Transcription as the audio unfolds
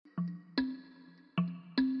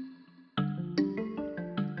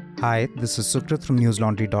Hi, this is Sukrit from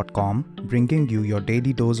newslaundry.com, bringing you your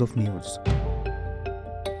daily dose of news.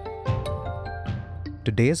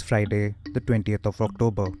 Today is Friday, the 20th of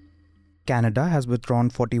October. Canada has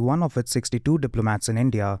withdrawn 41 of its 62 diplomats in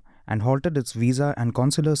India and halted its visa and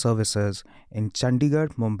consular services in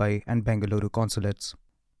Chandigarh, Mumbai, and Bengaluru consulates.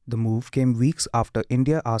 The move came weeks after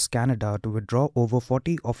India asked Canada to withdraw over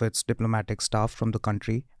 40 of its diplomatic staff from the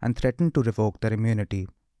country and threatened to revoke their immunity.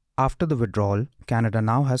 After the withdrawal, Canada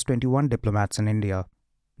now has 21 diplomats in India.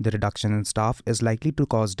 The reduction in staff is likely to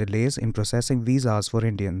cause delays in processing visas for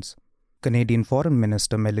Indians. Canadian Foreign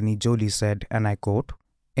Minister Melanie Joly said, and I quote,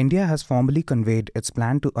 "India has formally conveyed its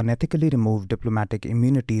plan to unethically remove diplomatic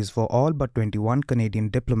immunities for all but 21 Canadian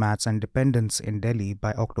diplomats and dependents in Delhi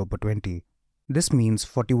by October 20. This means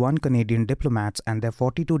 41 Canadian diplomats and their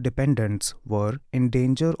 42 dependents were in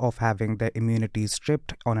danger of having their immunities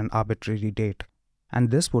stripped on an arbitrary date, and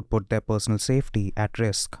this would put their personal safety at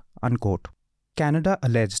risk," unquote. Canada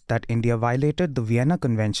alleged that India violated the Vienna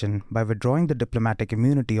Convention by withdrawing the diplomatic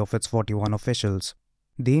immunity of its 41 officials.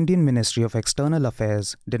 The Indian Ministry of External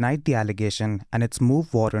Affairs denied the allegation, and its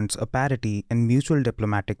move warrants a parity in mutual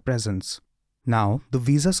diplomatic presence. Now, the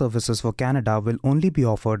visa services for Canada will only be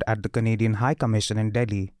offered at the Canadian High Commission in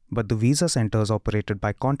Delhi, but the visa centres operated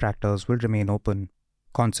by contractors will remain open.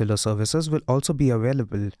 Consular services will also be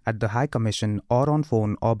available at the High Commission or on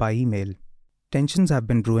phone or by email. Tensions have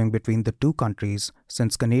been brewing between the two countries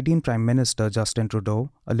since Canadian Prime Minister Justin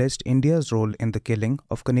Trudeau alleged India's role in the killing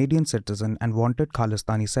of Canadian citizen and wanted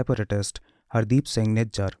Khalistani separatist Hardeep Singh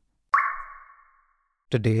Nijjar.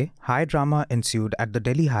 Today, high drama ensued at the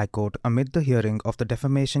Delhi High Court amid the hearing of the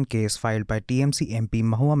defamation case filed by TMC MP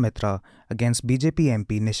Mahua Mitra against BJP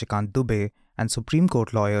MP Nishikant Dubey and Supreme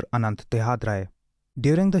Court lawyer Anant Dehadrai.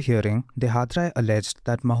 During the hearing, Dehadrai alleged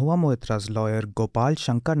that Mahua Moitra's lawyer Gopal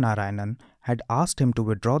Shankar Narayanan had asked him to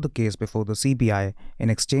withdraw the case before the CBI in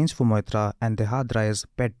exchange for Moitra and Dehadrai's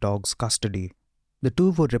pet dog's custody. The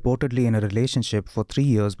two were reportedly in a relationship for 3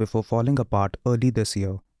 years before falling apart early this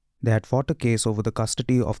year. They had fought a case over the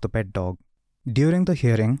custody of the pet dog. During the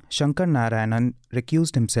hearing, Shankar Narayanan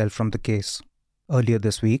recused himself from the case. Earlier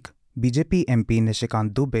this week, BJP MP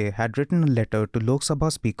Nishikant Dubey had written a letter to Lok Sabha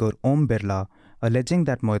Speaker Om Birla alleging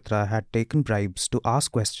that Moitra had taken bribes to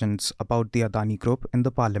ask questions about the Adani Group in the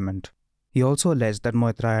parliament. He also alleged that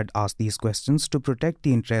Moitra had asked these questions to protect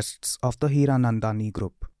the interests of the Hiranandani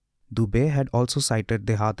Group. Dubey had also cited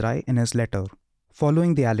Dehadrai in his letter.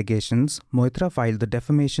 Following the allegations, Moitra filed the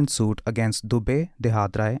defamation suit against Dubey,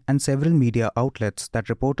 Dehadrai, and several media outlets that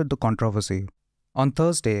reported the controversy. On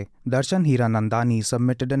Thursday, Darshan Hiranandani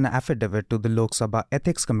submitted an affidavit to the Lok Sabha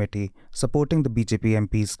Ethics Committee supporting the BJP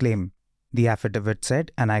MP's claim. The affidavit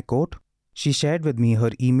said, and I quote, "She shared with me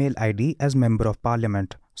her email ID as Member of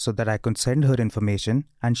Parliament so that I could send her information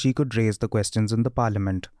and she could raise the questions in the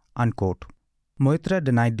Parliament," unquote. Moitra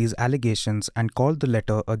denied these allegations and called the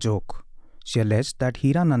letter a joke. She alleged that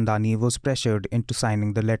Hiranandani was pressured into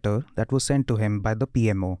signing the letter that was sent to him by the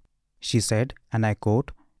PMO. She said, and I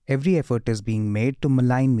quote, "Every effort is being made to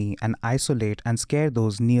malign me and isolate and scare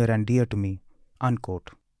those near and dear to me,"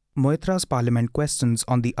 unquote. Moitra's parliament questions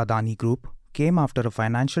on the Adani Group came after a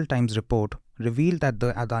Financial Times report revealed that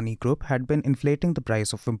the Adani Group had been inflating the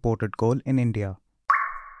price of imported coal in India.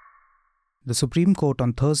 The Supreme Court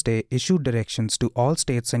on Thursday issued directions to all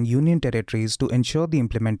states and union territories to ensure the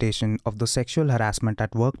implementation of the Sexual Harassment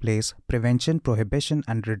at Workplace Prevention, Prohibition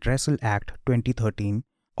and Redressal Act 2013,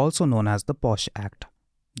 also known as the POSH Act.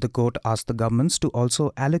 The court asked the governments to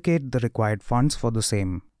also allocate the required funds for the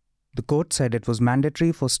same. The court said it was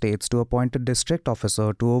mandatory for states to appoint a district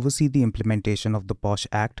officer to oversee the implementation of the POSH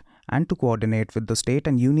Act and to coordinate with the state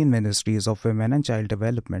and union ministries of women and child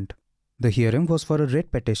development. The hearing was for a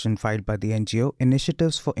writ petition filed by the NGO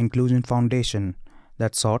Initiatives for Inclusion Foundation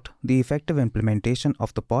that sought the effective implementation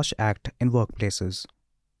of the POSH Act in workplaces.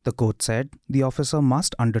 The court said the officer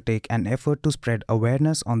must undertake an effort to spread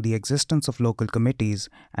awareness on the existence of local committees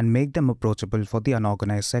and make them approachable for the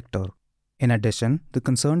unorganized sector. In addition, the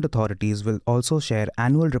concerned authorities will also share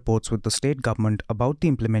annual reports with the state government about the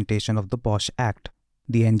implementation of the POSH Act.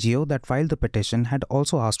 The NGO that filed the petition had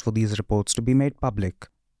also asked for these reports to be made public.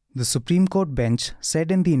 The Supreme Court bench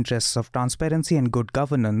said in the interests of transparency and good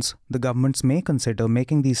governance, the governments may consider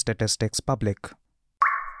making these statistics public.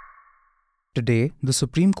 Today, the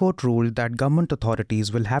Supreme Court ruled that government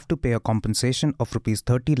authorities will have to pay a compensation of Rs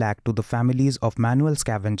 30 lakh to the families of manual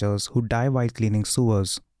scavengers who die while cleaning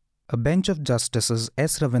sewers. A bench of Justices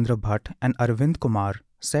S. Ravindra Bhatt and Arvind Kumar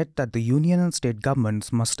said that the union and state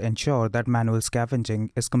governments must ensure that manual scavenging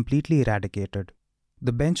is completely eradicated.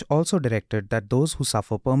 The bench also directed that those who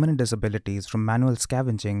suffer permanent disabilities from manual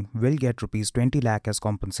scavenging will get Rs 20 lakh as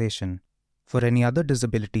compensation. For any other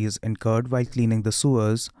disabilities incurred while cleaning the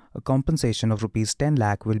sewers, a compensation of Rs 10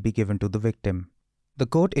 lakh will be given to the victim. The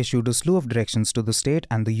court issued a slew of directions to the state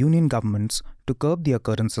and the union governments to curb the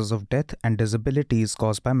occurrences of death and disabilities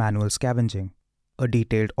caused by manual scavenging. A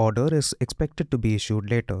detailed order is expected to be issued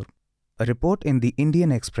later. A report in the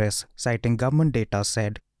Indian Express citing government data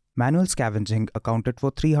said manual scavenging accounted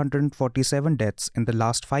for 347 deaths in the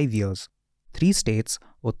last 5 years. 3 states,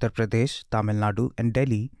 Uttar Pradesh, Tamil Nadu, and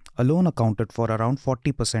Delhi, alone accounted for around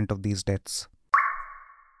 40% of these deaths.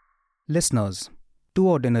 Listeners, 2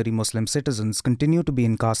 ordinary Muslim citizens continue to be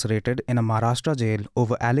incarcerated in a Maharashtra jail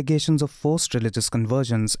over allegations of forced religious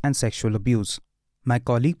conversions and sexual abuse. My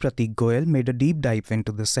colleague Pratik Goyal made a deep dive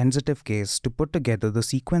into this sensitive case to put together the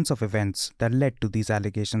sequence of events that led to these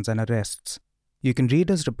allegations and arrests. You can read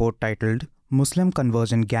his report titled Muslim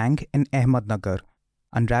Conversion Gang in Ahmednagar,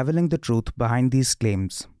 Unraveling the Truth Behind These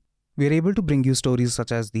Claims. We are able to bring you stories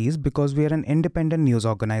such as these because we are an independent news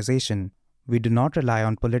organization. We do not rely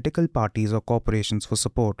on political parties or corporations for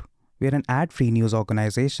support. We are an ad-free news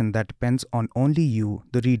organization that depends on only you,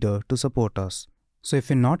 the reader, to support us. So if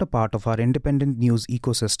you're not a part of our independent news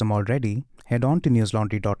ecosystem already, head on to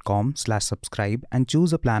newslaundry.com/subscribe and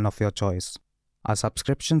choose a plan of your choice. Our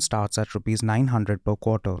subscription starts at Rs 900 per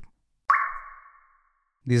quarter.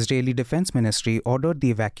 The Israeli Defense Ministry ordered the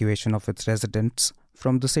evacuation of its residents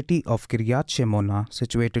from the city of Kiryat Shemona,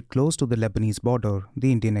 situated close to the Lebanese border,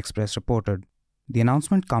 the Indian Express reported. The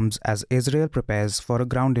announcement comes as Israel prepares for a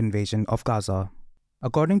ground invasion of Gaza.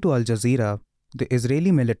 According to Al Jazeera, the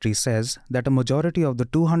Israeli military says that a majority of the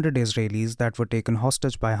 200 Israelis that were taken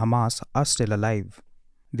hostage by Hamas are still alive.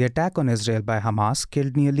 The attack on Israel by Hamas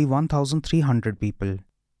killed nearly 1,300 people.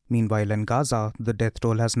 Meanwhile, in Gaza, the death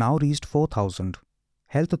toll has now reached 4,000.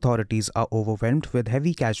 Health authorities are overwhelmed with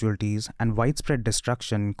heavy casualties and widespread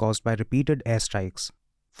destruction caused by repeated airstrikes.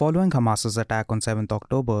 Following Hamas's attack on 7th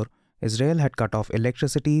October, Israel had cut off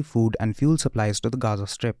electricity, food, and fuel supplies to the Gaza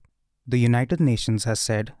Strip. The United Nations has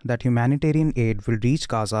said that humanitarian aid will reach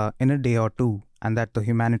Gaza in a day or two and that the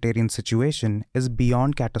humanitarian situation is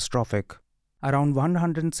beyond catastrophic. Around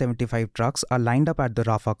 175 trucks are lined up at the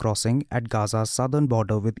Rafah crossing at Gaza's southern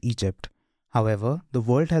border with Egypt. However, the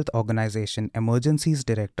World Health Organization Emergencies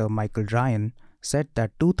Director Michael Ryan said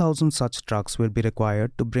that 2,000 such trucks will be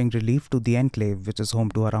required to bring relief to the enclave, which is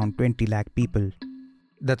home to around 20 lakh people.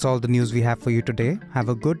 That's all the news we have for you today. Have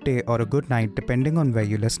a good day or a good night depending on where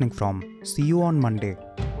you're listening from. See you on Monday.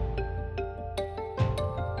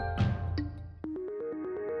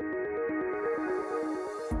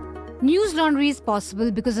 News Laundry is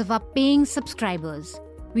possible because of our paying subscribers.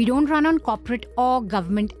 We don't run on corporate or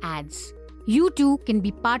government ads. You too can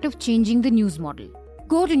be part of changing the news model.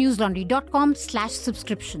 Go to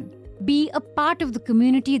newslaundry.com/subscription. Be a part of the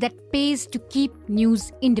community that pays to keep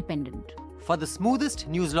news independent. For the smoothest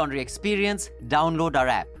News Laundry experience, download our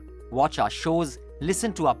app. Watch our shows,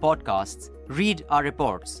 listen to our podcasts, read our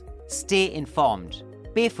reports. Stay informed.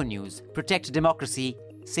 Pay for news, protect democracy,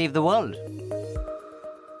 save the world.